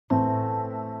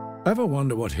Ever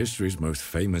wonder what history's most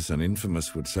famous and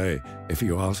infamous would say if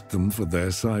you asked them for their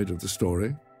side of the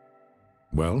story?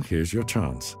 Well, here's your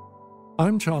chance.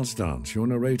 I'm Charles Dance, your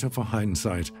narrator for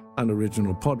Hindsight, an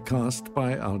original podcast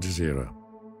by Al Jazeera.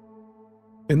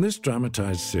 In this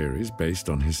dramatized series based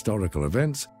on historical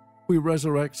events, we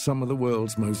resurrect some of the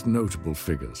world's most notable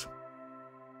figures.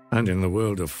 And in the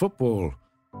world of football,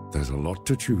 there's a lot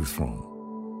to choose from.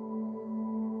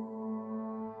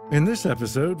 In this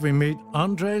episode, we meet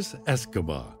Andres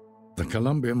Escobar, the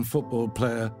Colombian football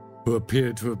player who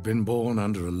appeared to have been born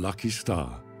under a lucky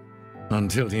star,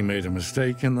 until he made a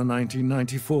mistake in the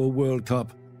 1994 World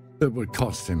Cup that would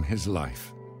cost him his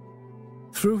life.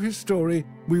 Through his story,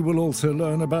 we will also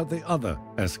learn about the other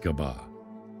Escobar,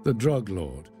 the drug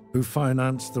lord who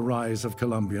financed the rise of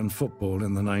Colombian football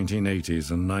in the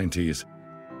 1980s and 90s,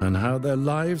 and how their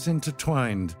lives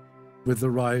intertwined with the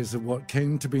rise of what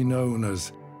came to be known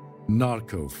as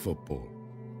narco-football.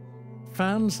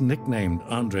 Fans nicknamed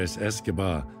Andres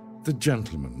Escobar the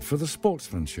gentleman for the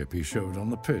sportsmanship he showed on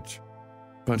the pitch.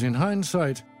 But in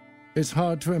hindsight, it's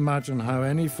hard to imagine how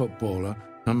any footballer,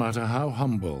 no matter how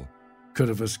humble, could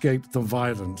have escaped the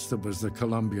violence that was the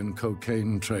Colombian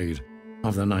cocaine trade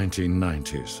of the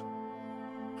 1990s.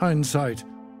 Hindsight,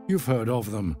 you've heard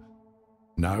of them.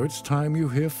 Now it's time you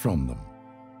hear from them.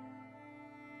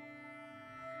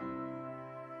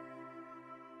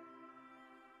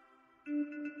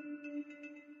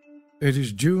 It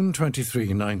is June 23,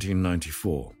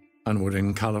 1994, and we're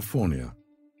in California.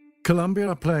 Colombia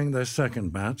are playing their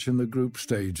second match in the group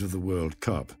stage of the World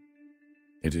Cup.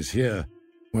 It is here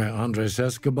where Andres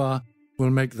Escobar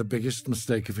will make the biggest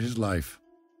mistake of his life,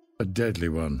 a deadly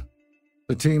one.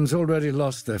 The team's already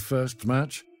lost their first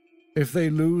match. If they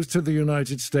lose to the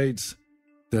United States,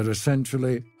 they're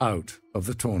essentially out of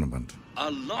the tournament.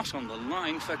 A lot on the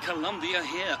line for Colombia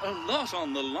here. A lot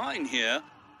on the line here.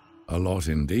 A lot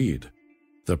indeed.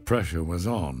 The pressure was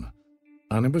on,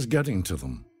 and it was getting to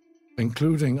them,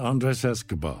 including Andres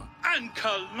Escobar. And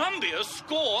Colombia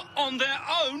score on their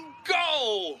own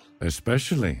goal!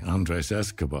 Especially Andres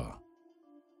Escobar.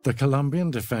 The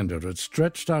Colombian defender had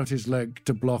stretched out his leg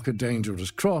to block a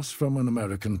dangerous cross from an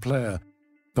American player,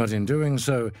 but in doing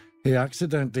so, he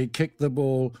accidentally kicked the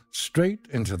ball straight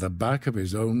into the back of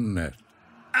his own net.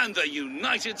 And the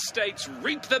United States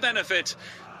reap the benefit.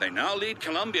 They now lead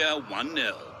Colombia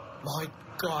 1-0. My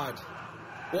God,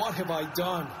 what have I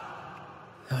done?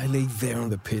 I lay there on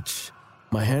the pitch,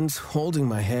 my hands holding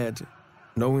my head,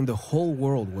 knowing the whole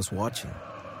world was watching.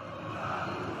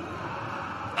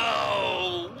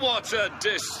 Oh, what a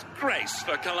disgrace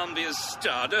for Colombia's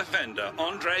star defender,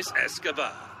 Andres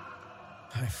Escobar.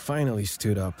 I finally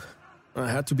stood up. I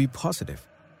had to be positive.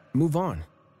 Move on.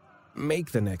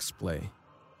 Make the next play.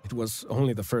 It was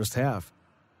only the first half.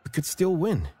 We could still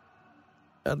win.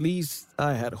 At least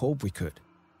I had hope we could.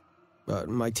 But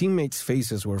my teammates'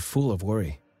 faces were full of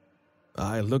worry.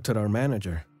 I looked at our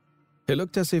manager. He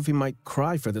looked as if he might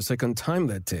cry for the second time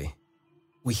that day.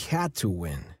 We had to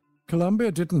win.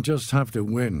 Colombia didn't just have to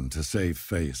win to save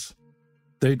face.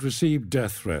 They'd received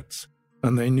death threats,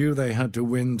 and they knew they had to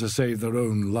win to save their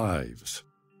own lives.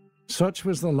 Such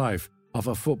was the life of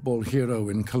a football hero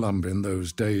in Colombia in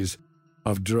those days,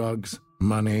 of drugs,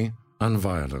 money, and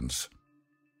violence.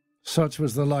 Such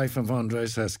was the life of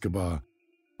Andres Escobar,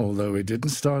 although it didn't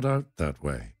start out that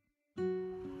way.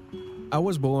 I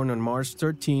was born on March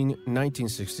 13,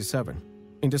 1967,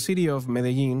 in the city of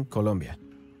Medellin, Colombia.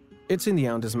 It's in the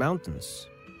Andes Mountains.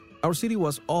 Our city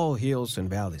was all hills and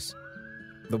valleys.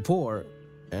 The poor,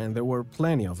 and there were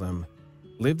plenty of them,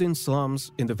 lived in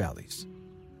slums in the valleys.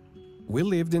 We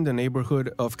lived in the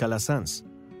neighborhood of Calasanz.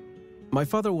 My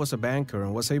father was a banker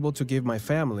and was able to give my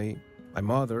family, my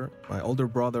mother, my older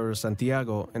brother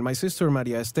Santiago, and my sister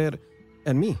Maria Esther,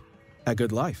 and me, a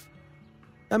good life.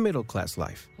 A middle-class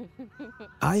life.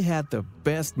 I had the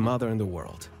best mother in the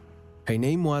world. Her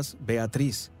name was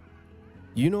Beatriz.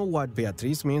 You know what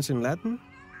Beatriz means in Latin?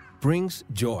 Brings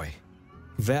joy.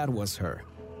 That was her.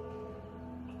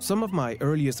 Some of my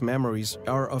earliest memories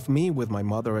are of me with my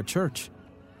mother at church.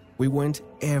 We went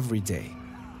every day.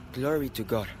 Glory to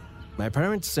God. My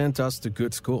parents sent us to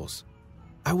good schools.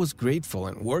 I was grateful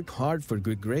and worked hard for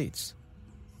good grades.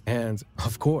 And,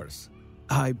 of course,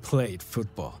 I played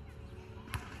football.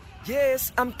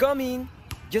 Yes, I'm coming.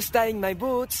 Just tying my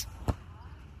boots.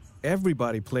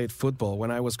 Everybody played football when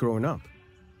I was growing up.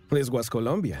 This was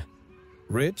Colombia.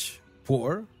 Rich,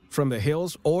 poor, from the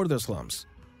hills or the slums.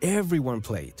 Everyone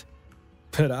played.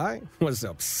 But I was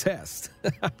obsessed.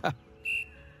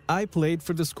 I played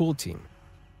for the school team.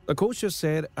 The coach just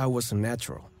said I was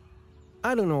natural.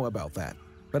 I don't know about that,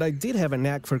 but I did have a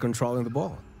knack for controlling the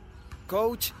ball.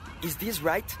 Coach, is this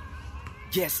right?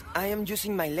 Yes, I am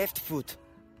using my left foot.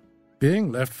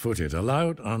 Being left-footed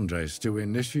allowed Andres to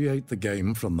initiate the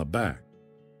game from the back.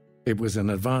 It was an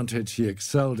advantage he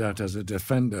excelled at as a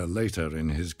defender later in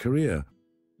his career.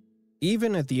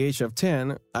 Even at the age of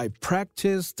 10, I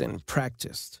practiced and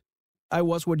practiced. I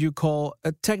was what you call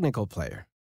a technical player.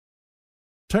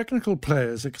 Technical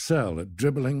players excel at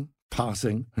dribbling,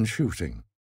 passing, and shooting.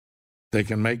 They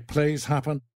can make plays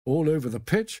happen all over the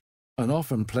pitch and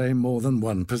often play more than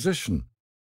one position.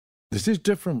 This is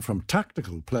different from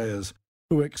tactical players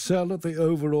who excel at the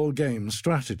overall game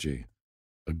strategy.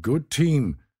 A good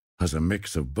team has a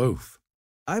mix of both.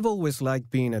 I've always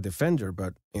liked being a defender,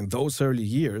 but in those early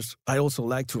years, I also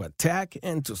liked to attack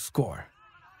and to score.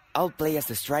 I'll play as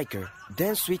a striker,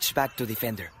 then switch back to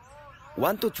defender.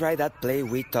 Want to try that play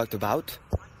we talked about?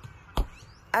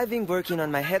 I've been working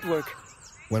on my headwork.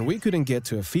 When we couldn't get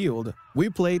to a field, we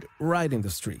played right in the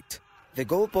street. The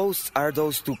goalposts are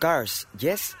those two cars,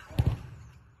 yes?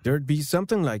 There'd be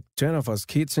something like 10 of us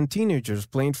kids and teenagers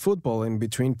playing football in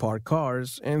between parked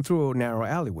cars and through narrow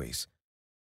alleyways.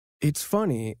 It's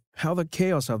funny how the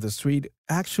chaos of the street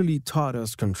actually taught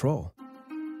us control.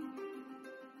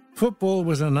 Football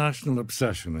was a national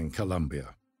obsession in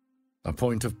Colombia, a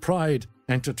point of pride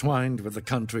intertwined with the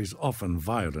country's often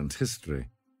violent history.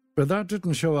 But that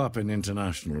didn't show up in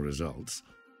international results.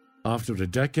 After a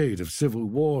decade of civil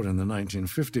war in the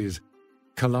 1950s,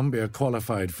 Colombia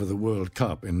qualified for the World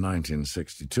Cup in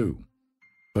 1962.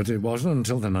 But it wasn't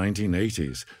until the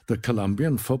 1980s that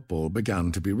Colombian football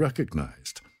began to be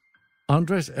recognized.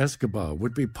 Andres Escobar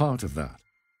would be part of that,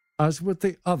 as would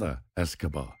the other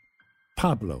Escobar,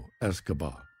 Pablo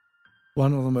Escobar,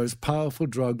 one of the most powerful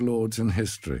drug lords in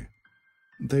history.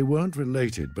 They weren't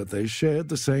related, but they shared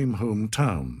the same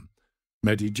hometown,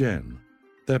 Medellin.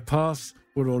 Their paths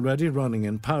were already running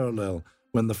in parallel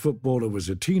when the footballer was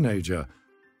a teenager,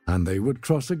 and they would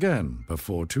cross again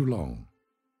before too long.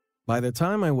 By the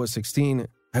time I was 16,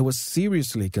 I was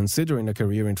seriously considering a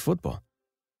career in football,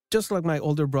 just like my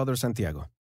older brother Santiago.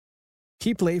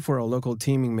 He played for a local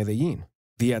team in Medellin,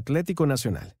 the Atlético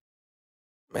Nacional.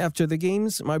 After the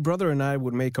games, my brother and I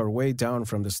would make our way down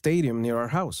from the stadium near our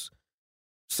house.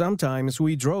 Sometimes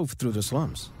we drove through the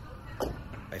slums.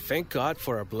 I thank God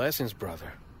for our blessings,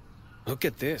 brother. Look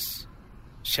at this.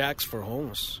 Shacks for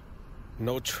homes.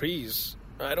 No trees.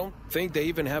 I don't think they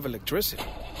even have electricity.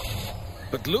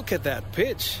 But look at that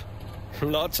pitch.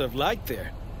 Lots of light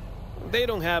there. They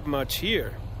don't have much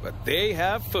here, but they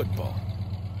have football.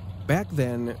 Back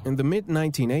then, in the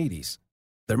mid-1980s,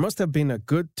 there must have been a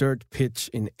good dirt pitch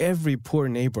in every poor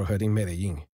neighborhood in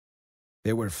Medellin.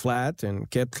 They were flat and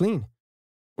kept clean.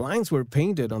 Lines were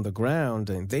painted on the ground,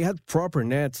 and they had proper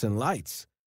nets and lights.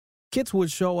 Kids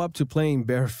would show up to play in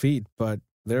bare feet, but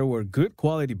there were good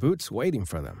quality boots waiting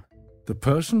for them. The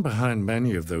person behind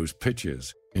many of those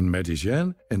pitches in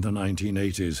Medellin in the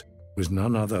 1980s was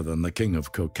none other than the king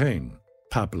of cocaine,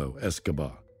 Pablo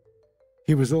Escobar.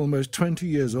 He was almost 20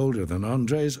 years older than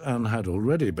Andres and had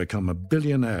already become a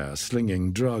billionaire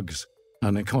slinging drugs,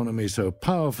 an economy so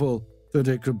powerful that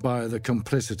it could buy the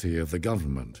complicity of the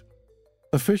government.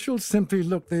 Officials simply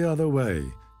looked the other way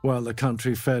while the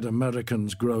country fed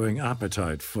Americans' growing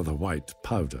appetite for the white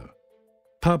powder.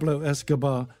 Pablo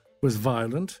Escobar was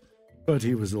violent, but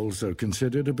he was also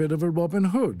considered a bit of a Robin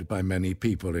Hood by many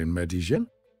people in Medellin.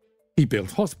 He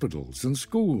built hospitals and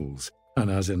schools,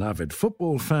 and as an avid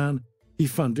football fan, he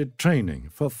funded training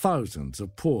for thousands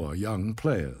of poor young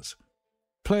players.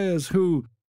 Players who,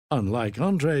 unlike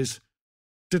Andres,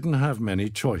 didn't have many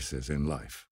choices in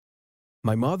life.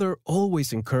 My mother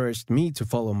always encouraged me to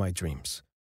follow my dreams.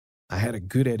 I had a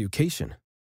good education,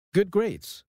 good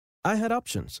grades. I had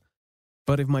options.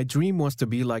 But if my dream was to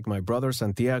be like my brother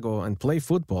Santiago and play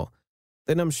football,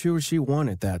 then I'm sure she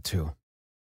wanted that too.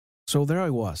 So there I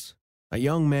was, a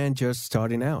young man just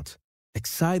starting out,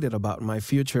 excited about my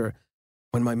future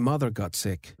when my mother got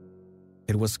sick.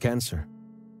 It was cancer,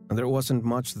 and there wasn't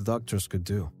much the doctors could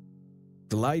do.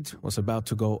 The light was about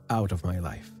to go out of my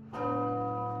life.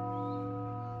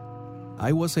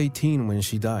 I was 18 when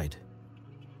she died.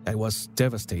 I was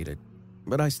devastated,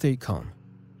 but I stayed calm.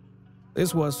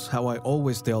 This was how I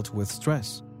always dealt with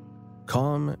stress,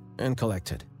 calm and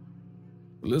collected.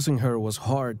 Losing her was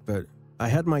hard, but I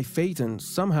had my faith and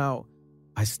somehow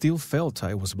I still felt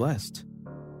I was blessed.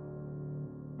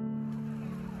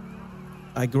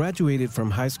 I graduated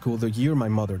from high school the year my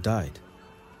mother died,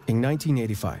 in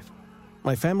 1985.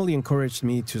 My family encouraged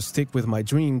me to stick with my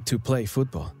dream to play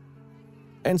football.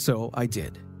 And so I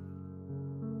did.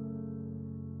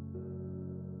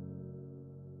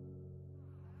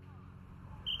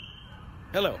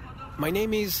 Hello, my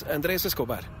name is Andres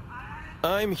Escobar.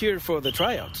 I'm here for the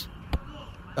tryouts.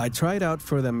 I tried out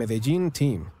for the Medellin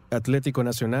team, Atlético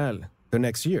Nacional, the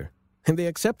next year, and they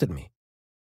accepted me.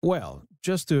 Well,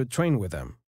 just to train with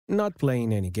them, not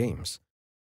playing any games.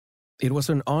 It was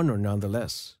an honor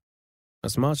nonetheless.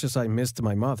 As much as I missed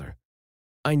my mother,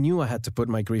 I knew I had to put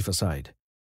my grief aside.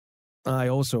 I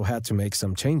also had to make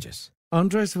some changes.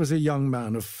 Andres was a young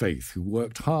man of faith who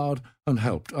worked hard and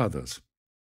helped others.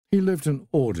 He lived an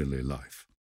orderly life,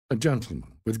 a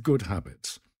gentleman with good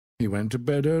habits. He went to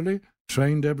bed early,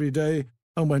 trained every day,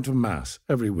 and went to Mass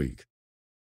every week.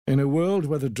 In a world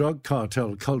where the drug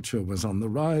cartel culture was on the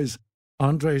rise,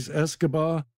 Andres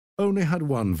Escobar only had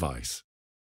one vice: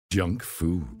 junk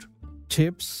food.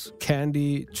 Chips,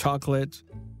 candy, chocolate.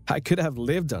 I could have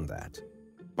lived on that.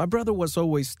 My brother was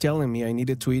always telling me I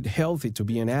needed to eat healthy to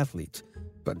be an athlete,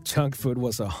 but junk food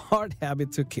was a hard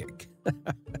habit to kick.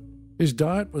 His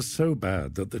diet was so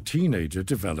bad that the teenager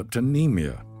developed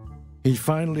anemia. He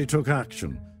finally took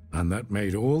action, and that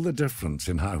made all the difference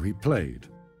in how he played.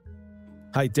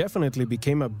 I definitely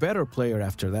became a better player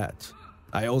after that.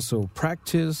 I also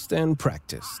practiced and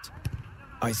practiced.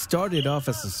 I started off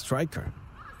as a striker.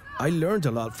 I learned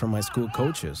a lot from my school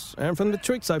coaches and from the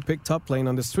tricks I picked up playing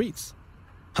on the streets.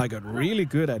 I got really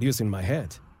good at using my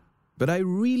head. But I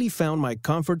really found my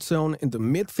comfort zone in the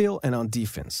midfield and on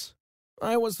defense.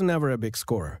 I was never a big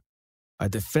scorer. I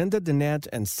defended the net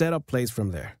and set up plays from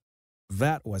there.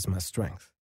 That was my strength.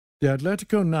 The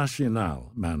Atlético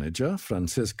Nacional manager,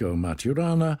 Francisco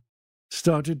Maturana,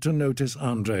 started to notice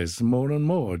Andres more and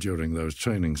more during those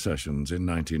training sessions in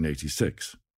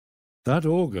 1986. That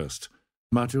August,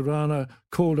 Maturana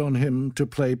called on him to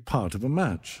play part of a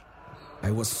match. I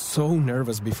was so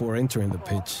nervous before entering the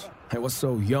pitch. I was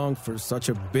so young for such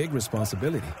a big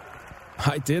responsibility.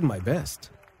 I did my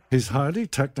best. His highly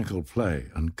technical play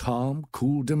and calm,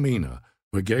 cool demeanor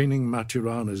were gaining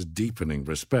Maturana's deepening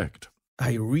respect.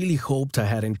 I really hoped I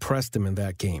had impressed him in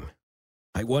that game.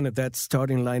 I wanted that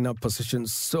starting lineup position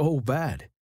so bad.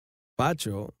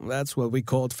 Pacho, that's what we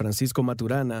called Francisco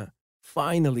Maturana,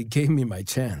 finally gave me my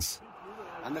chance.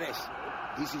 Andres,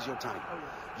 this is your time.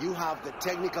 You have the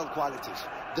technical qualities,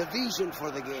 the vision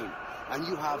for the game, and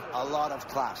you have a lot of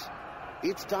class.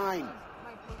 It's time.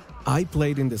 I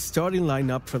played in the starting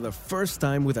lineup for the first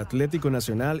time with Atlético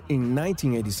Nacional in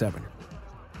 1987.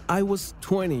 I was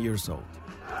 20 years old.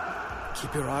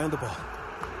 Keep your eye on the ball.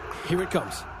 Here it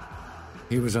comes.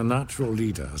 He was a natural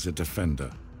leader as a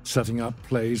defender, setting up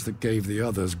plays that gave the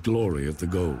others glory at the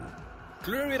goal.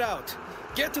 Clear it out.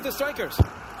 Get to the strikers.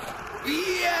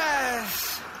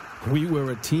 Yes! We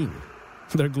were a team.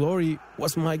 Their glory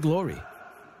was my glory.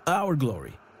 Our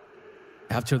glory.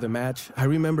 After the match, I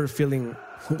remember feeling,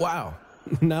 wow,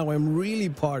 now I'm really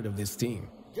part of this team.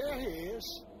 There he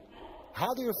is.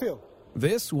 How do you feel?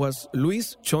 This was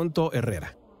Luis Chonto Herrera,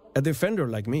 a defender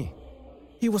like me.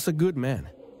 He was a good man.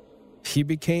 He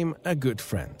became a good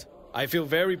friend. I feel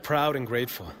very proud and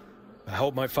grateful. I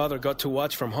hope my father got to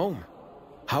watch from home.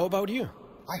 How about you?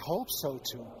 I hope so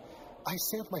too. I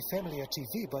sent my family a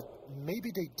TV, but maybe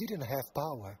they didn't have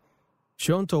power.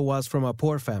 Chonto was from a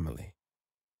poor family.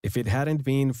 If it hadn't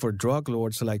been for drug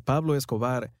lords like Pablo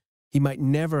Escobar, he might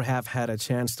never have had a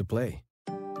chance to play.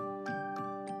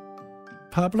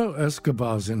 Pablo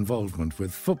Escobar's involvement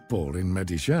with football in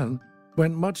Medellin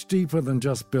went much deeper than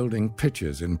just building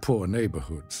pitches in poor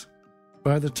neighborhoods.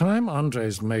 By the time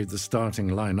Andres made the starting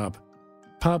lineup,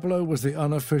 Pablo was the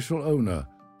unofficial owner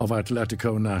of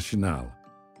Atlético Nacional.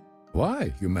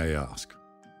 Why, you may ask?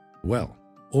 Well,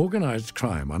 organized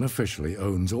crime unofficially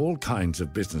owns all kinds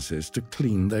of businesses to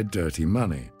clean their dirty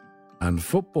money, and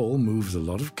football moves a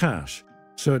lot of cash,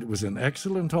 so it was an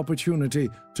excellent opportunity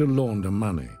to launder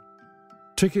money.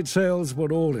 Ticket sales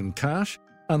were all in cash,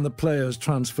 and the players'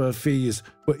 transfer fees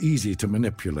were easy to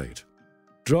manipulate.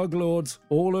 Drug lords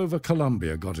all over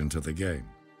Colombia got into the game.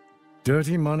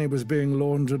 Dirty money was being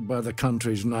laundered by the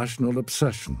country's national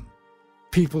obsession.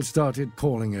 People started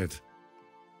calling it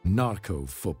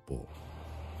narco-football.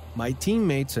 My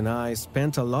teammates and I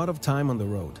spent a lot of time on the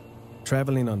road,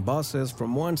 traveling on buses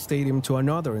from one stadium to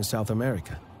another in South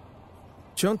America.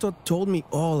 Chonto told me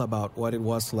all about what it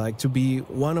was like to be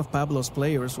one of Pablo's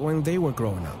players when they were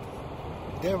growing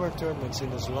up. There were tournaments in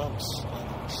the slums,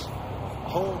 Andres.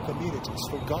 Whole communities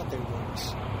forgot their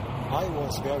roots. I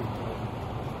was very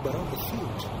poor, but on the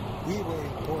field, we were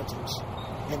important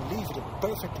and lived a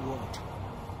perfect world.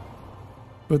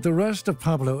 But the rest of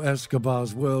Pablo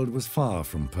Escobar's world was far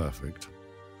from perfect.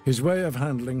 His way of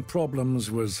handling problems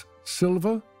was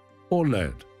silver or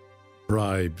lead,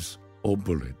 bribes or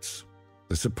bullets.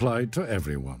 This applied to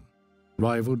everyone: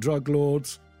 rival drug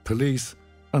lords, police,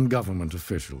 and government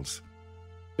officials.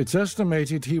 It's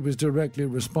estimated he was directly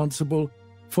responsible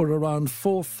for around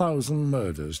 4,000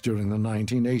 murders during the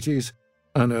 1980s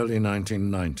and early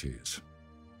 1990s.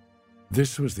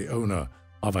 This was the owner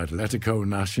of Atlético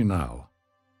Nacional,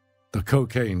 the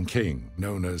cocaine king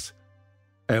known as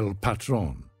El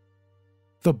Patron,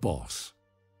 the boss.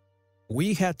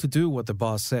 We had to do what the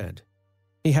boss said.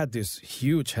 He had this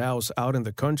huge house out in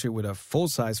the country with a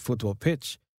full-size football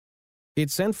pitch.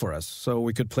 He'd sent for us so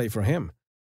we could play for him.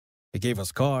 He gave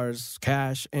us cars,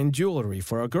 cash, and jewelry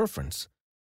for our girlfriends.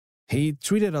 He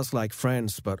treated us like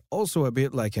friends, but also a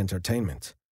bit like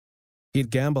entertainment.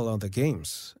 He'd gamble on the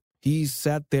games. He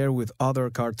sat there with other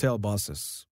cartel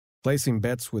bosses, placing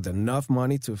bets with enough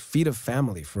money to feed a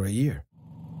family for a year.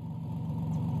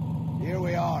 Here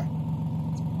we are.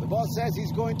 The boss says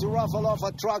he's going to raffle off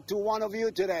a truck to one of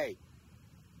you today.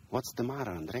 What's the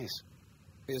matter, Andres?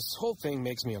 This whole thing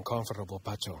makes me uncomfortable,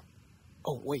 Pacho.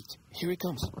 Oh, wait. Here he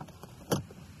comes.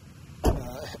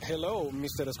 Hello,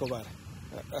 Mr. Escobar.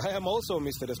 I am also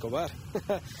Mr. Escobar.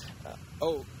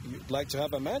 Oh, you'd like to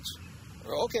have a match?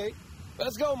 Okay.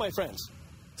 Let's go, my friends.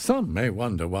 Some may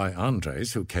wonder why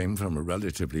Andres, who came from a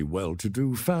relatively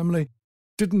well-to-do family,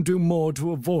 didn't do more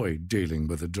to avoid dealing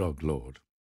with a drug lord.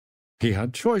 He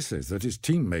had choices that his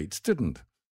teammates didn't.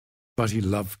 But he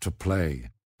loved to play,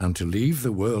 and to leave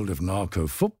the world of narco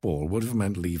football would have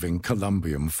meant leaving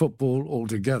Colombian football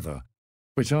altogether,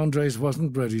 which Andres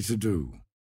wasn't ready to do.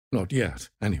 Not yet,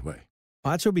 anyway.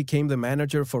 Pacho became the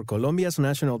manager for Colombia's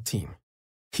national team.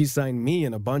 He signed me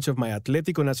and a bunch of my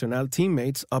Atlético Nacional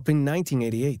teammates up in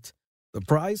 1988. The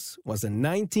prize was the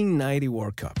 1990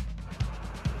 World Cup.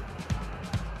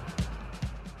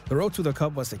 The road to the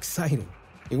Cup was exciting.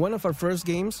 In one of our first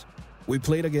games, we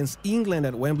played against England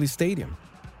at Wembley Stadium.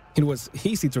 It was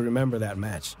easy to remember that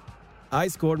match. I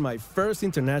scored my first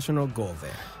international goal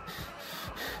there.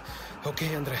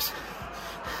 Okay, Andres.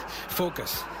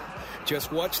 Focus.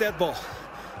 Just watch that ball.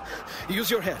 Use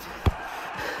your head.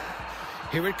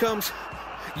 Here it comes.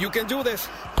 You can do this.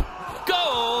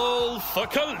 Goal for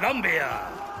Colombia!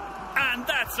 And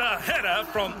that's a header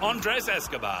from Andres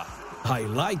Escobar. I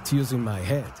liked using my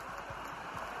head.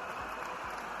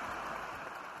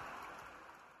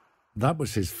 That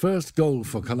was his first goal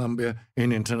for Colombia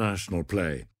in international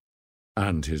play,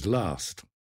 and his last,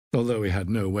 although he had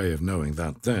no way of knowing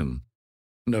that then.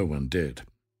 No one did.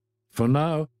 For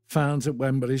now, fans at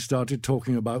Wembley started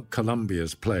talking about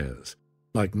Colombia's players,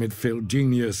 like midfield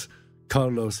genius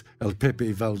Carlos El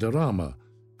Pepe Valderrama,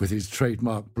 with his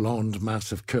trademark blonde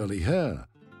mass of curly hair,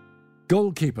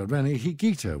 goalkeeper René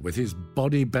Higuita with his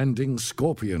body-bending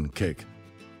scorpion kick,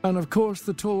 and of course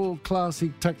the tall, classy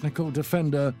technical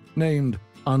defender named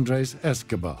Andres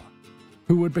Escobar,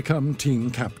 who would become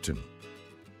team captain.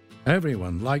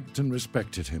 Everyone liked and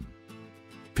respected him.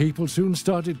 People soon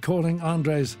started calling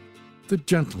Andres the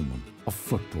gentleman of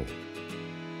football.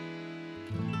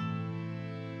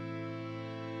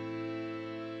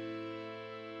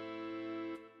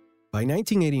 By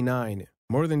 1989,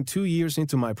 more than 2 years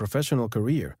into my professional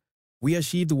career, we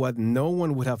achieved what no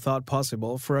one would have thought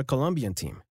possible for a Colombian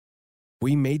team.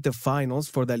 We made the finals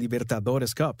for the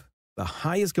Libertadores Cup, the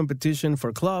highest competition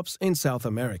for clubs in South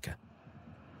America.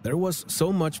 There was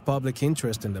so much public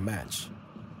interest in the match.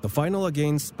 The final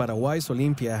against Paraguay's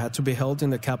Olimpia had to be held in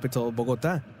the capital,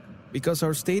 Bogotá, because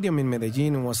our stadium in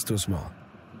Medellín was too small.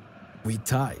 We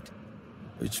tied,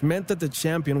 which meant that the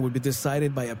champion would be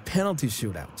decided by a penalty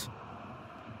shootout.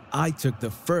 I took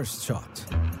the first shot.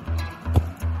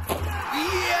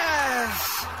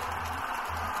 Yes!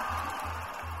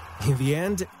 In the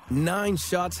end, 9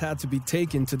 shots had to be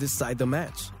taken to decide the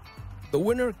match. The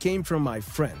winner came from my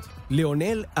friend,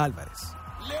 Leonel Alvarez.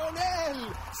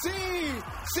 Leonel! Sí!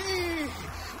 Sí!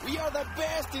 We are the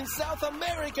best in South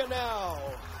America now!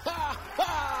 Ha!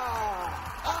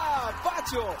 Ha! Ah,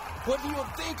 Pacho, what do you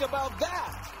think about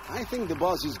that? I think the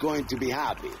boss is going to be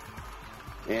happy.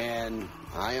 And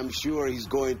I am sure he's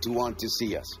going to want to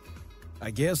see us.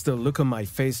 I guess the look on my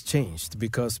face changed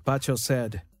because Pacho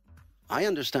said, I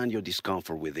understand your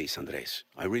discomfort with this, Andres.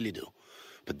 I really do.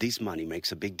 But this money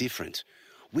makes a big difference.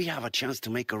 We have a chance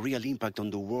to make a real impact on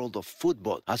the world of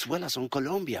football as well as on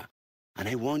Colombia. And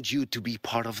I want you to be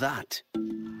part of that.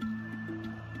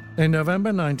 In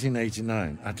November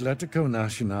 1989, Atlético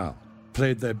Nacional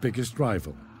played their biggest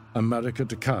rival, América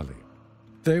de Cali.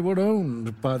 They were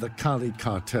owned by the Cali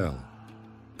cartel,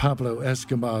 Pablo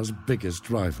Escobar's biggest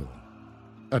rival.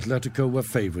 Atletico were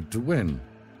favored to win,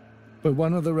 but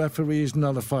one of the referees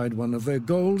nullified one of their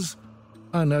goals,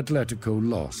 and Atletico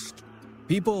lost.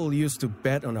 People used to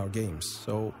bet on our games,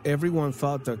 so everyone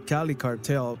thought the Cali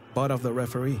cartel bought off the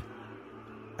referee.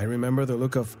 I remember the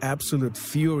look of absolute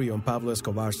fury on Pablo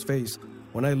Escobar's face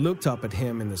when I looked up at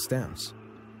him in the stands.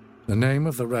 The name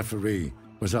of the referee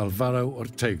was Alvaro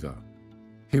Ortega.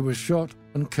 He was shot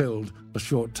and killed a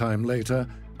short time later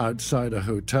outside a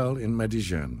hotel in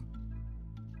Medellin.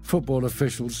 Football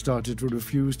officials started to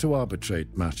refuse to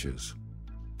arbitrate matches.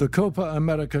 The Copa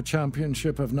America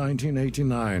Championship of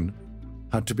 1989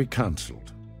 had to be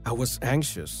cancelled. I was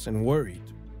anxious and worried,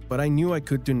 but I knew I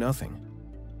could do nothing.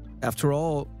 After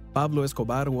all, Pablo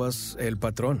Escobar was El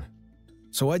Patron.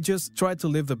 So I just tried to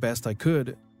live the best I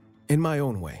could in my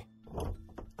own way.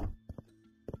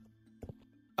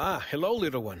 Ah, hello,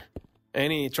 little one.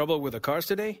 Any trouble with the cars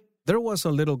today? There was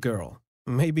a little girl,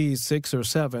 maybe 6 or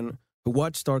 7, who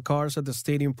watched our cars at the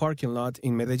stadium parking lot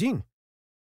in Medellin.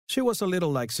 She was a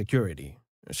little like security.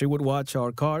 She would watch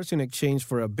our cars in exchange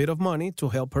for a bit of money to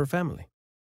help her family.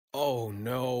 Oh,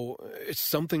 no. Is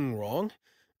something wrong?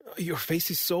 Your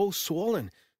face is so swollen.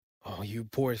 Oh, you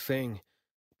poor thing.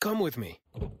 Come with me.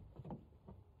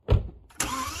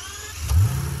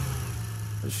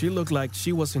 She looked like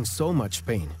she was in so much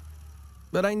pain.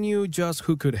 But I knew just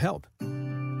who could help.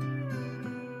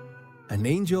 An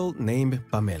angel named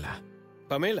Pamela.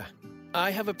 Pamela,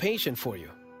 I have a patient for you.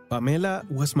 Pamela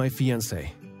was my fiancée.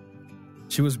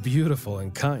 She was beautiful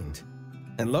and kind.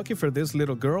 And lucky for this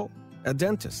little girl, a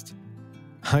dentist.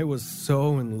 I was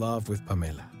so in love with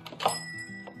Pamela.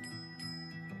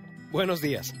 Buenos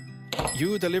días.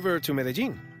 You deliver to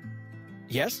Medellin?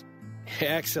 Yes?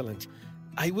 Excellent.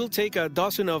 I will take a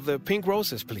dozen of the pink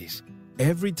roses, please.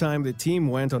 Every time the team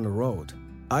went on the road,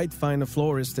 I'd find a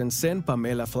florist and send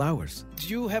Pamela flowers. Do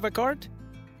you have a card?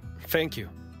 Thank you.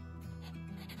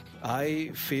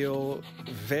 I feel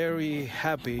very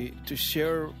happy to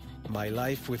share my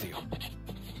life with you.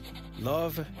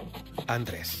 Love,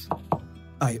 Andres.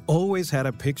 I always had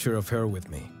a picture of her with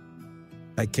me.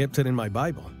 I kept it in my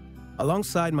Bible,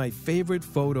 alongside my favorite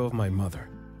photo of my mother,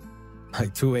 my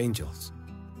 2 angels.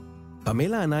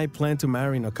 Pamela and I planned to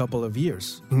marry in a couple of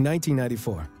years, in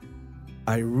 1994.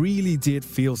 I really did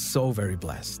feel so very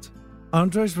blessed.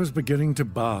 Andres was beginning to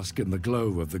bask in the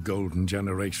glow of the golden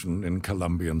generation in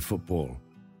Colombian football.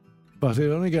 But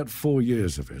he'd only get 4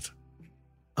 years of it.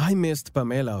 I missed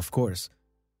Pamela, of course,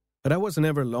 but I was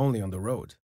never lonely on the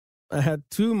road. I had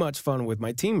too much fun with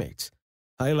my teammates.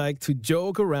 I liked to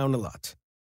joke around a lot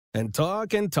and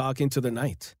talk into the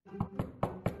night.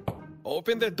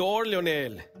 Open the door,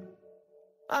 Lionel.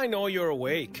 I know you're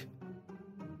awake.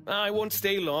 I won't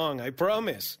stay long, I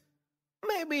promise.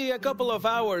 Maybe a couple of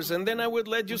hours and then I would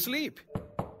let you sleep.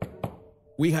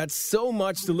 We had so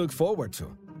much to look forward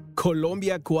to.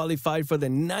 Colombia qualified for the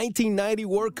 1990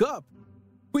 World Cup.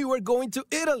 We were going to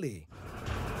Italy.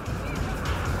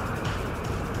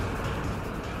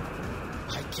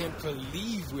 I can't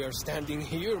believe we are standing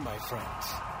here, my friends.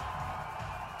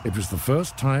 It was the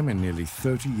first time in nearly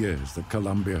 30 years that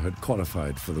Colombia had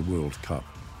qualified for the World Cup.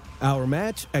 Our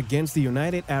match against the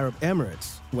United Arab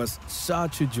Emirates was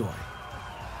such a joy.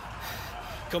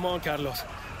 Come on, Carlos.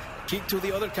 Kick to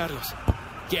the other Carlos.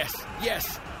 Yes,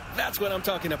 that's what I'm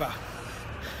talking about.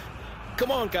 Come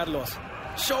on, Carlos.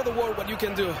 Show the world what you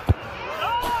can do.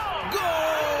 Goal!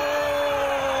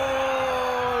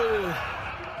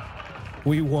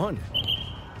 We won,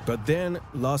 but then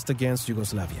lost against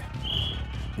Yugoslavia.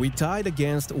 We tied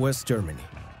against West Germany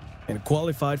and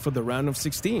qualified for the round of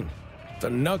 16, the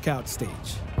knockout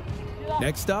stage.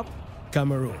 Next up,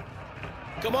 Cameroon.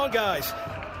 Come on, guys.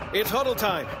 It's huddle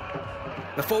time.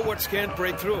 The forwards can't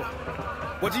break through.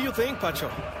 What do you think,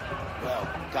 Pacho? Well,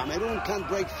 Cameroon can't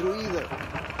break through either.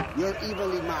 We're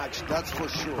evenly matched, that's for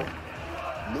sure.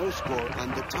 No score,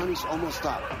 and the time is almost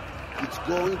up. It's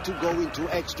going to go into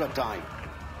extra time.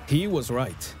 He was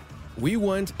right. We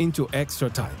went into extra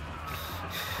time.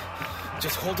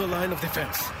 Just hold the line of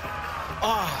defense.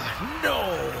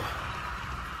 No!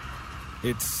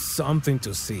 It's something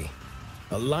to see.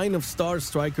 A line of star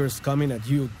strikers coming at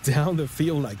you down the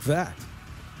field like that.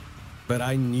 But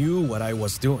I knew what I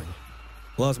was doing.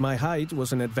 Plus, my height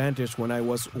was an advantage when I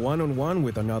was one-on-one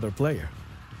with another player.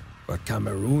 But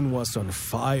Cameroon was on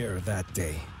fire that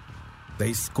day.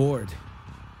 They scored,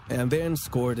 and then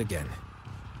scored again.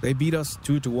 They beat us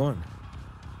 2-1.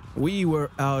 We were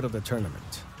out of the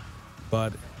tournament,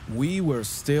 but we were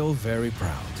still very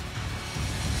proud.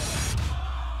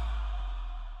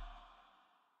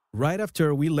 Right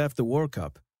after we left the World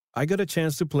Cup, I got a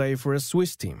chance to play for a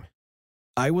Swiss team.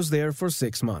 I was there for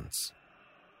 6 months.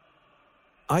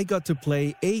 I got to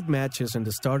play 8 matches in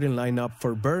the starting lineup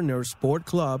for Berner Sport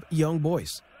Club Young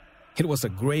Boys. It was a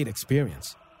great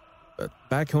experience. But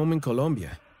back home in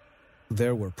Colombia,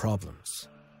 there were problems.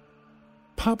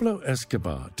 Pablo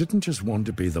Escobar didn't just want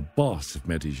to be the boss of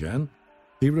Medellin,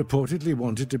 he reportedly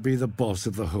wanted to be the boss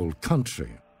of the whole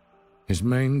country. His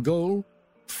main goal?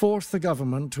 Force the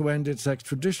government to end its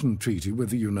extradition treaty with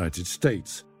the United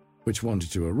States, which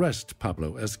wanted to arrest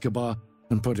Pablo Escobar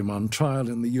and put him on trial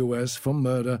in the US for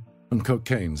murder and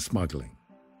cocaine smuggling.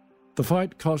 The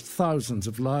fight cost thousands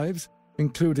of lives,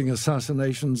 including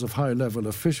assassinations of high-level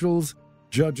officials,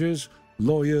 judges,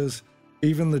 lawyers,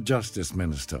 even the justice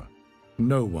minister.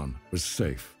 No one was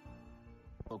safe.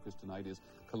 Focus tonight is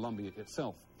Colombia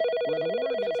itself, where the war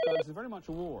against drugs is very much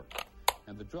a war,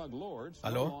 and the drug lords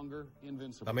are no longer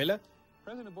invincible. Pamela?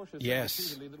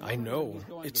 Yes, I know.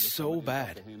 It's so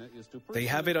bad. They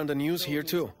have it on the news here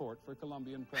too.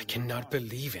 I cannot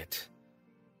believe it.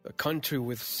 A country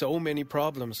with so many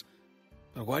problems.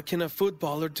 But what can a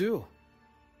footballer do?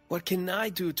 What can I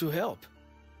do to help?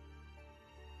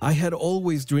 I had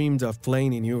always dreamed of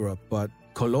playing in Europe, but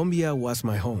Colombia was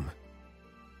my home.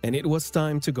 And it was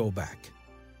time to go back.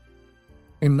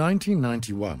 In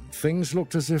 1991, things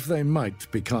looked as if they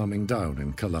might be calming down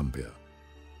in Colombia.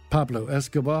 Pablo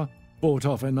Escobar bought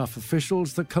off enough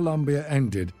officials that Colombia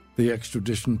ended the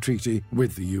extradition treaty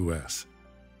with the US.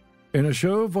 In a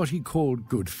show of what he called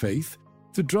good faith,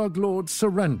 the drug lord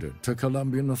surrendered to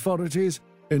Colombian authorities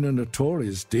in a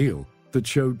notorious deal that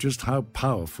showed just how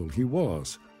powerful he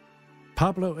was.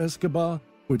 Pablo Escobar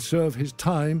would serve his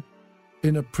time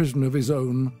in a prison of his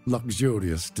own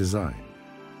luxurious design.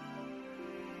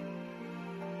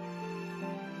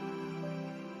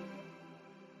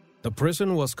 The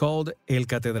prison was called El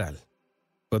Catedral,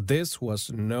 but this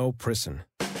was no prison.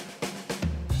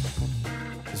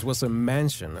 This was a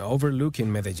mansion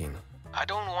overlooking Medellin. I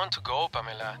don't want to go,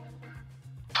 Pamela,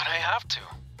 but I have to.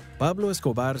 Pablo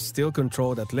Escobar still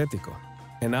controlled Atletico,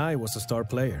 and I was a star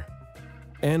player.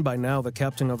 And by now the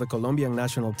captain of the Colombian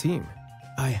national team.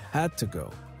 I had to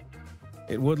go.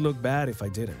 It would look bad if I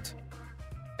didn't.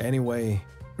 Anyway,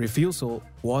 refusal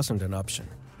wasn't an option.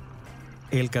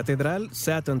 El Catedral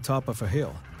sat on top of a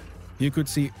hill. You could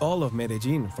see all of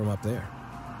Medellin from up there.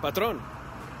 Patron,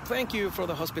 thank you for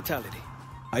the hospitality.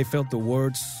 I felt the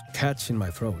words catch in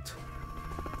my throat.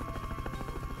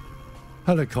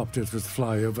 Helicopters would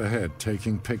fly overhead,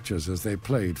 taking pictures as they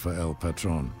played for El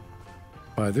Patron.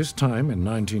 By this time, in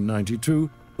 1992,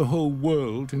 the whole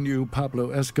world knew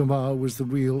Pablo Escobar was the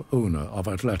real owner of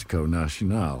Atletico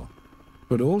Nacional.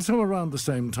 But also around the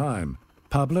same time,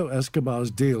 Pablo Escobar's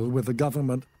deal with the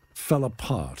government fell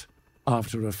apart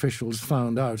after officials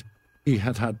found out he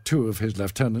had had two of his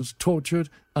lieutenants tortured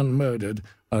and murdered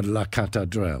at La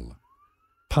Catedral.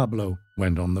 Pablo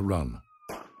went on the run.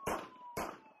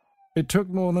 It took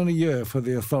more than a year for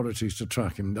the authorities to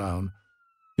track him down.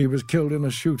 He was killed in a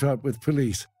shootout with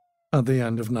police at the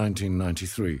end of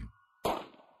 1993.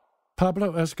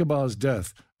 Pablo Escobar's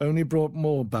death only brought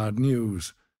more bad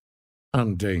news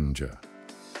and danger.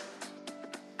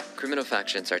 Criminal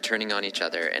factions are turning on each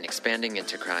other and expanding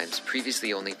into crimes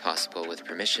previously only possible with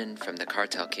permission from the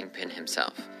cartel kingpin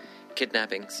himself.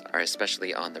 Kidnappings are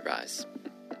especially on the rise.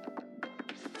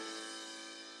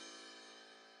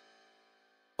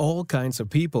 All kinds of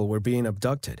people were being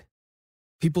abducted.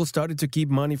 People started to keep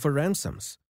money for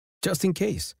ransoms, just in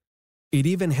case. It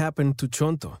even happened to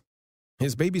Chonto.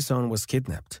 His baby son was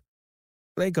kidnapped.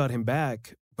 They got him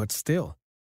back, but still,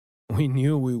 we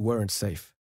knew we weren't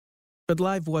safe. But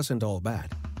life wasn't all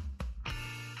bad.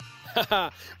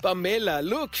 Haha, Pamela,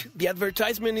 look, the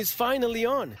advertisement is finally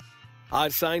on.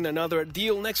 I'll sign another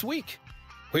deal next week.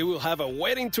 We will have a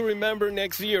wedding to remember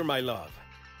next year, my love.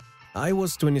 I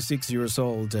was 26 years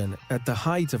old and at the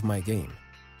height of my game.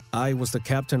 I was the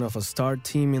captain of a star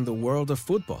team in the world of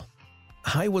football.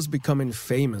 I was becoming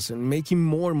famous and making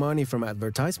more money from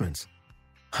advertisements.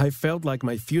 I felt like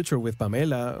my future with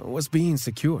Pamela was being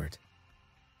secured.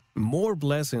 More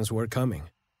blessings were coming.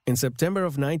 In September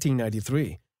of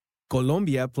 1993,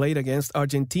 Colombia played against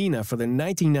Argentina for the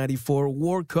 1994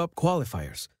 World Cup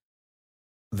qualifiers.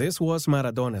 This was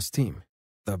Maradona's team,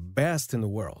 the best in the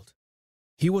world.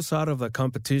 He was out of the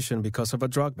competition because of a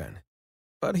drug ban,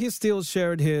 but he still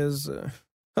shared his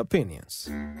opinions.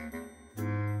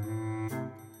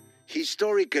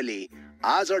 Historically,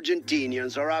 us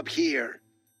Argentinians are up here.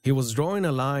 He was drawing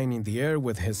a line in the air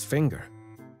with his finger.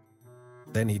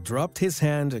 Then he dropped his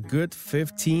hand a good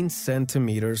 15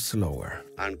 centimeters lower.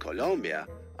 And Colombia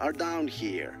are down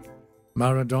here.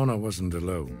 Maradona wasn't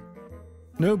alone.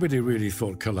 Nobody really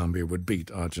thought Colombia would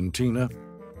beat Argentina,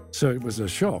 so it was a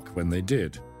shock when they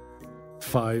did.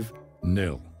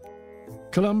 5-0.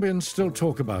 Colombians still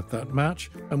talk about that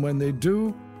match, and when they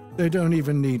do, they don't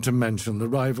even need to mention the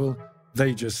rival.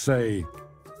 They just say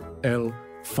El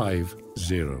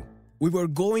 5-0. We were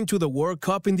going to the World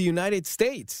Cup in the United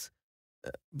States.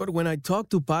 But when I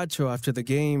talked to Pacho after the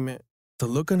game, the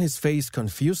look on his face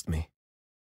confused me.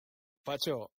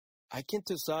 Pacho, I can't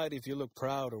decide if you look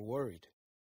proud or worried.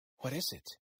 What is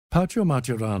it? Pacho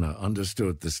Maturana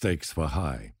understood the stakes were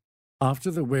high. After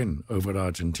the win over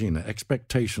Argentina,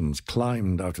 expectations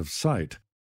climbed out of sight.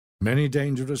 Many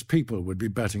dangerous people would be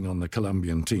betting on the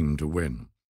Colombian team to win.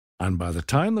 And by the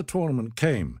time the tournament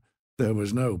came, there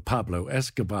was no Pablo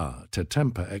Escobar to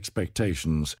temper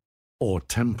expectations or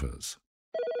tempers.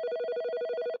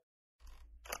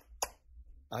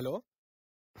 Hello?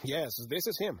 Yes, this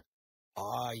is him.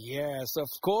 Yes, of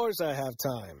course I have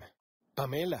time.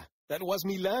 Pamela, that was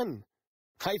Milan.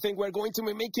 I think we're going to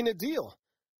be making a deal.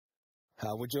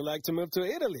 How would you like to move to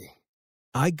Italy?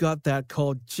 I got that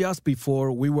call just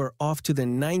before we were off to the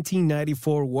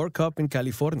 1994 World Cup in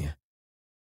California.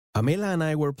 Pamela and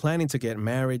I were planning to get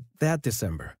married that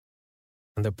December.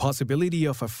 And the possibility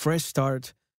of a fresh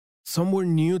start, somewhere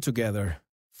new together,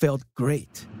 felt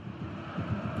great.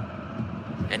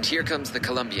 And here comes the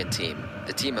Colombian team,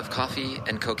 the team of coffee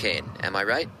and cocaine, am I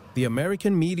right? The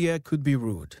American media could be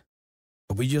rude,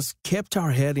 but we just kept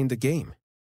our head in the game.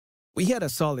 We had a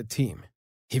solid team.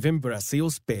 Even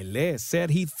Brazil's Pelé said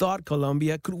he thought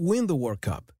Colombia could win the World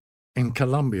Cup. In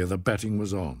Colombia, the betting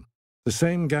was on. The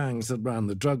same gangs that ran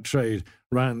the drug trade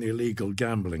ran the illegal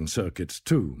gambling circuits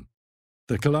too.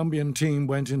 The Colombian team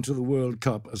went into the World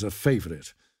Cup as a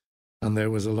favorite, and there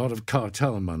was a lot of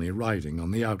cartel money riding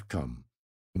on the outcome.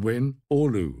 Win or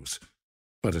lose,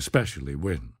 but especially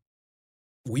win.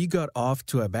 We got off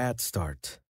to a bad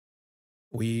start.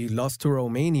 We lost to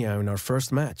Romania in our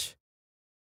first match.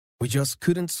 We just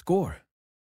couldn't score.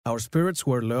 Our spirits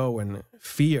were low and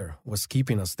fear was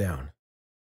keeping us down.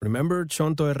 Remember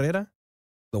Chonto Herrera,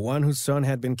 the one whose son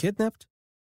had been kidnapped?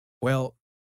 Well,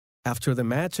 after the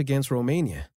match against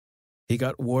Romania, he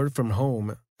got word from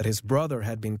home that his brother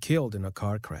had been killed in a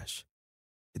car crash.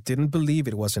 He didn't believe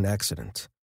it was an accident.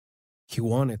 He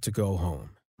wanted to go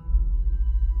home.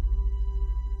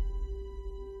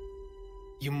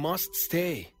 You must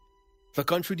stay. The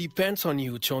country depends on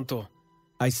you, Chonto.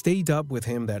 I stayed up with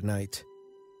him that night,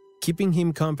 keeping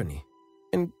him company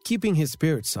and keeping his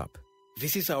spirits up.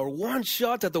 This is our one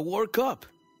shot at the World Cup.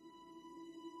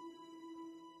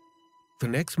 The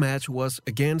next match was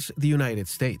against the United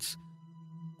States.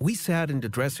 We sat in the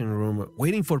dressing room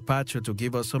waiting for Pacho to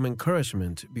give us some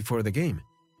encouragement before the game.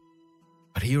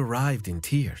 But he arrived in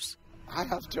tears. I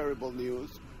have terrible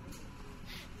news.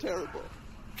 Terrible.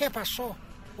 ¿Qué pasó?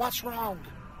 What's wrong?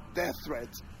 Death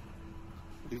threats.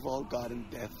 We've all gotten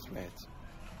death threats.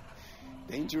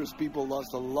 Dangerous people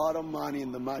lost a lot of money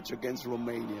in the match against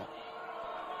Romania.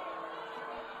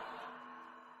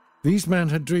 These men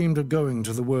had dreamed of going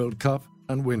to the World Cup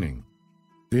and winning.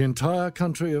 The entire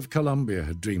country of Colombia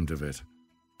had dreamed of it.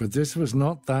 But this was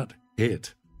not that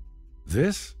it.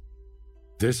 This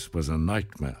was a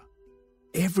nightmare.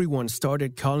 Everyone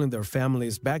started calling their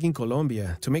families back in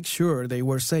Colombia to make sure they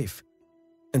were safe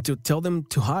and to tell them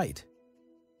to hide.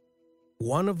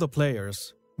 One of the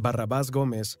players, Barrabás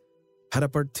Gómez, had a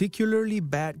particularly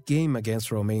bad game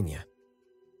against Romania.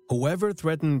 Whoever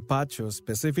threatened Pacho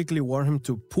specifically warned him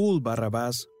to pull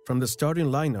Barrabás from the starting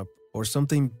lineup or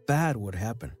something bad would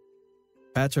happen.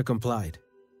 Pacho complied.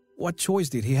 What choice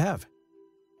did he have?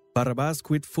 Barrabás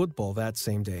quit football that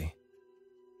same day.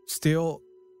 Still,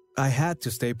 I had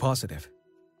to stay positive.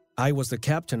 I was the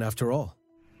captain after all.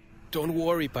 Don't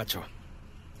worry, Pacho.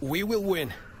 We will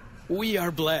win. We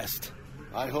are blessed.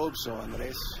 I hope so,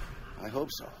 Andres. I hope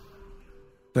so.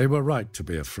 They were right to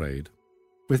be afraid.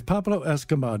 With Pablo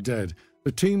Escobar dead,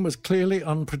 the team was clearly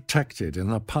unprotected in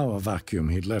the power vacuum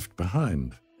he'd left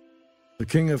behind. The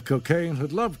king of cocaine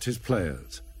had loved his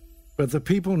players, but the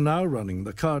people now running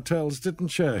the cartels didn't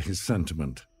share his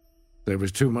sentiment. There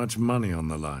was too much money on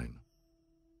the line.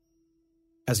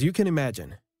 As you can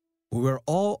imagine, we were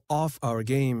all off our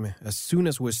game as soon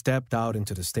as we stepped out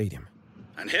into the stadium.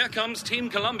 And here comes Team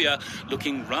Colombia,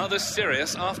 looking rather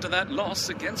serious after that loss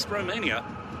against Romania.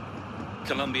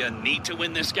 Colombia need to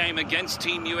win this game against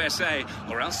Team USA,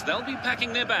 or else they'll be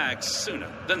packing their bags sooner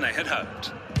than they had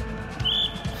hoped.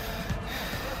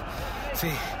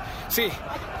 See,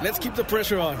 let's keep the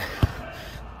pressure on.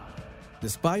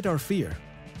 Despite our fear,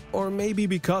 or maybe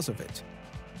because of it,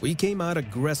 we came out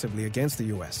aggressively against the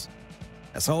US.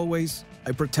 As always,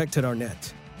 I protected our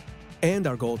net and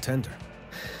our goaltender.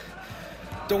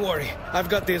 Don't worry, I've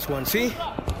got this one, see?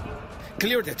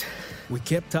 Cleared it. We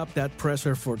kept up that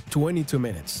pressure for 22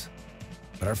 minutes,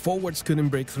 but our forwards couldn't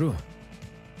break through.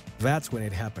 That's when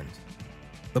it happened.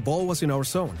 The ball was in our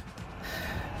zone.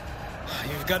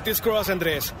 You've got this cross,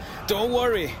 Andres. Don't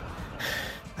worry.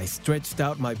 I stretched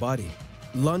out my body,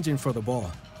 lunging for the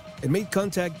ball, and made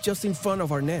contact just in front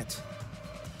of our net.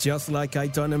 Just like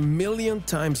I'd done a million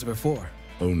times before.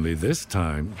 Only this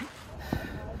time...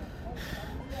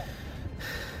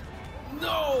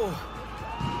 No!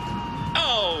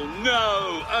 Oh,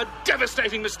 no! A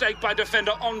devastating mistake by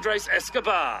defender Andres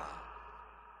Escobar.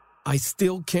 I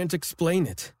still can't explain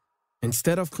it.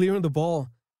 Instead of clearing the ball,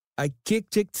 I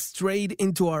kicked it straight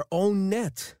into our own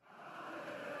net.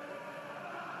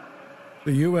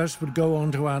 The US would go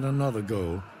on to add another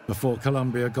goal before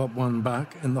Colombia got one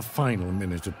back in the final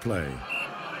minute of play.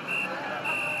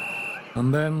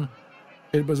 And then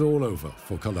it was all over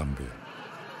for Colombia.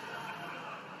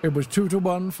 It was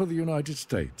 2-1 for the United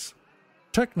States.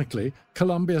 Technically,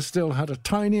 Colombia still had a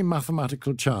tiny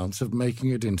mathematical chance of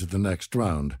making it into the next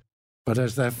round, but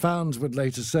as their fans would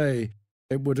later say,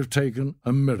 it would have taken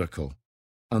a miracle,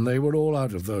 and they were all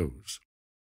out of those.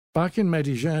 Back in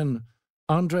Medellin,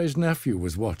 Andres' nephew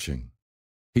was watching.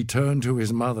 He turned to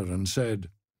his mother and said,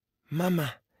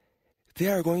 Mama, they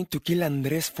are going to kill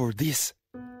Andres for this.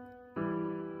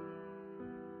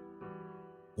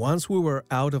 Once we were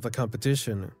out of the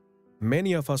competition,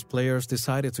 many of us players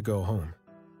decided to go home.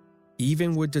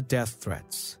 Even with the death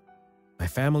threats, my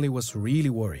family was really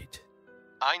worried.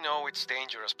 I know it's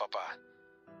dangerous, Papa,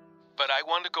 but I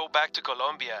want to go back to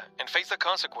Colombia and face the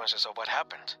consequences of what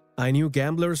happened. I knew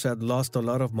gamblers had lost a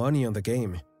lot of money on the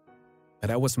game,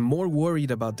 but I was more worried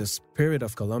about the spirit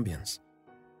of Colombians.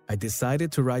 I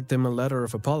decided to write them a letter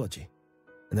of apology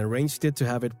and arranged it to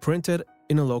have it printed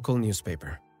in a local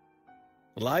newspaper.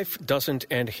 Life doesn't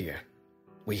end here.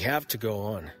 We have to go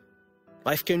on.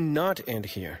 Life cannot end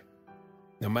here.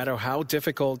 No matter how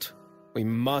difficult, we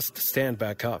must stand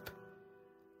back up.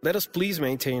 Let us please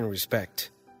maintain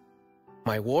respect.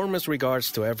 My warmest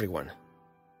regards to everyone.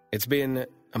 It's been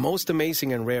a most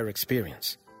amazing and rare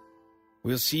experience.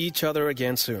 We'll see each other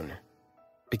again soon,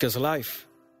 because life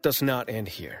does not end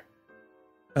here.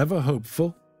 Ever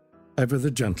hopeful, ever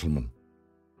the gentleman.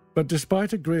 But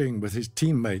despite agreeing with his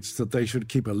teammates that they should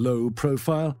keep a low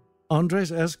profile,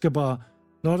 Andres Escobar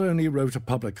not only wrote a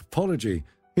public apology,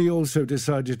 he also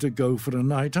decided to go for a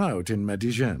night out in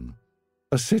Medellin,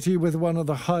 a city with one of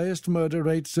the highest murder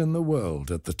rates in the world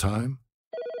at the time.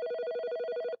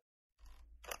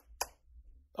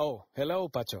 Oh, hello,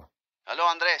 Pacho. Hello,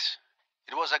 Andres.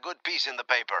 It was a good piece in the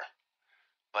paper.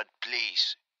 But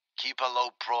please, keep a low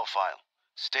profile.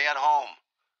 Stay at home.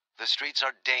 The streets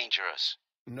are dangerous.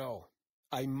 No,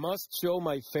 I must show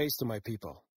my face to my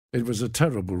people. It was a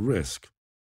terrible risk,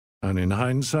 and in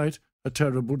hindsight, a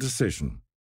terrible decision.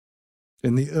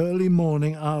 In the early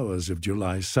morning hours of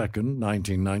July 2nd,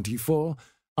 1994,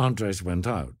 Andres went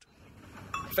out.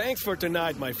 Thanks for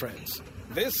tonight, my friends.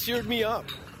 This cheered me up.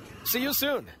 See you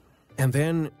soon. And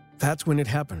then, that's when it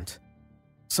happened.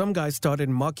 Some guy started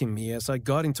mocking me as I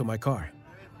got into my car.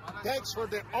 Thanks for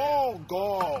the own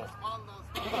goal.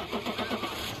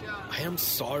 I am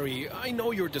sorry. I know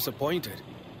you're disappointed.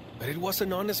 But it was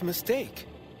an honest mistake.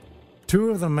 Two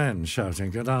of the men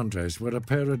shouting at Andres were a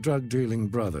pair of drug-dealing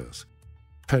brothers,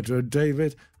 Pedro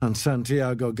David and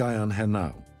Santiago Gayan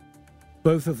Henao.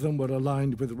 Both of them were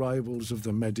aligned with rivals of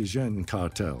the Medellin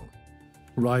cartel,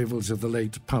 rivals of the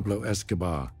late Pablo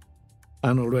Escobar.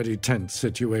 An already tense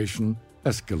situation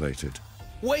escalated.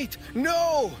 Wait,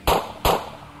 no!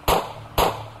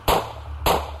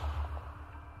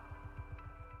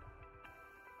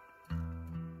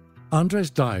 Andres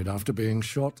died after being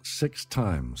shot 6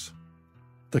 times.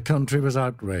 The country was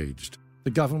outraged.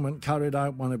 The government carried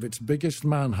out one of its biggest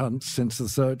manhunts since the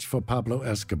search for Pablo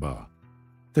Escobar.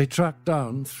 They tracked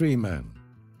down 3 men.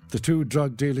 The 2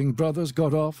 drug-dealing brothers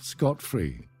got off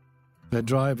scot-free. Their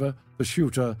driver, the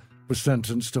shooter, was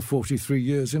sentenced to 43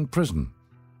 years in prison.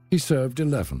 He served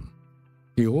 11.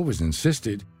 He always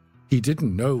insisted he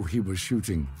didn't know he was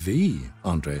shooting the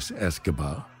Andres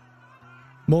Escobar.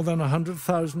 More than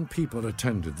 100,000 people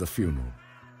attended the funeral.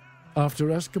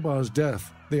 After Escobar's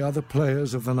death, the other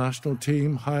players of the national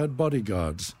team hired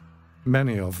bodyguards.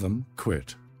 Many of them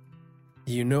quit.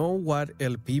 You know what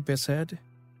El Pipe said?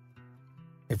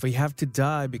 If we have to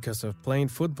die because of playing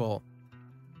football,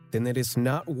 then it is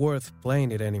not worth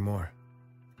playing it anymore.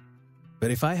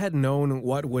 But if I had known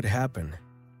what would happen,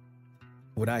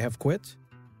 would I have quit?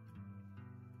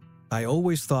 I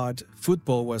always thought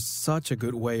football was such a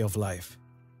good way of life.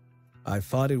 I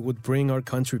thought it would bring our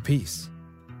country peace.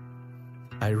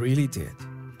 I really did.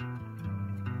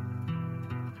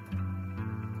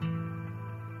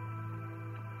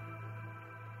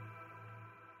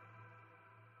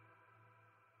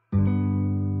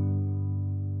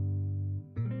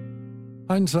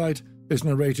 Hindsight is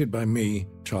narrated by me,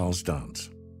 Charles Dance.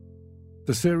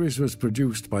 The series was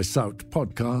produced by Sout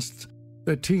Podcasts.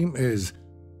 Their team is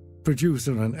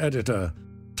producer and editor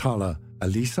Tala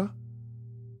Alisa,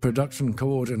 production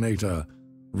coordinator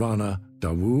Rana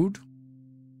Dawood,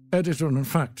 editor and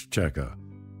fact-checker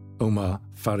Omar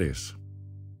Faris,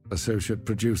 associate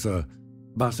producer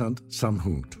Basant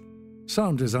Samhoot,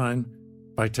 sound design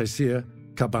by Taisir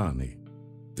Kabani.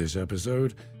 This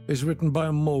episode is written by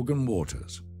Morgan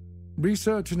Waters.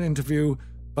 Research and interview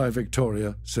by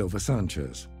Victoria Silva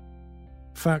Sanchez.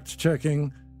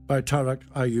 Fact-checking by Tarak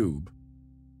Ayub.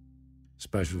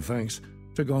 Special thanks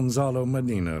to Gonzalo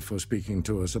Medina for speaking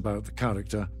to us about the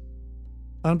character.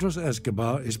 Andres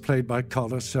Escobar is played by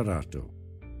Carlos Serrato.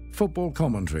 Football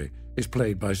commentary is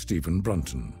played by Stephen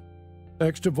Brunton.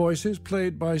 Extra voices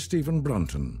played by Stephen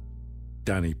Brunton,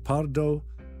 Danny Pardo,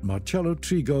 Marcello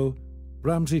Trigo,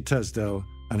 Ramsey Tesdell,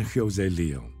 and Jose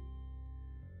Leo.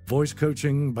 Voice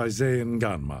coaching by Zayn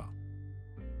Ganma.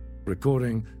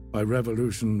 Recording by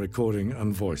Revolution Recording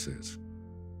and Voices.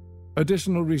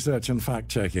 Additional research and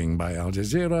fact-checking by Al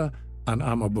Jazeera and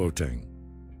Amma Boateng.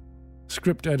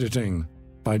 Script editing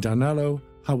by Danilo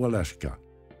Hawaleshka.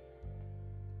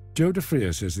 Joe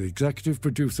DeFrias is the executive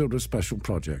producer of Special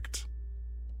Projects.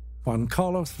 Juan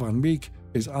Carlos Van Meek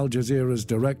is Al Jazeera's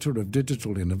Director of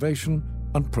Digital Innovation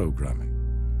and Programming.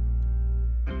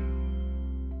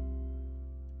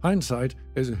 Hindsight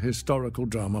is a historical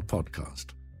drama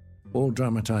podcast. All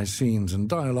dramatized scenes and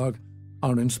dialogue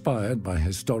are inspired by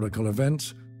historical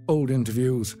events, old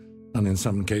interviews, and in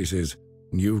some cases,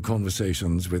 new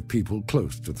conversations with people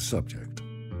close to the subject.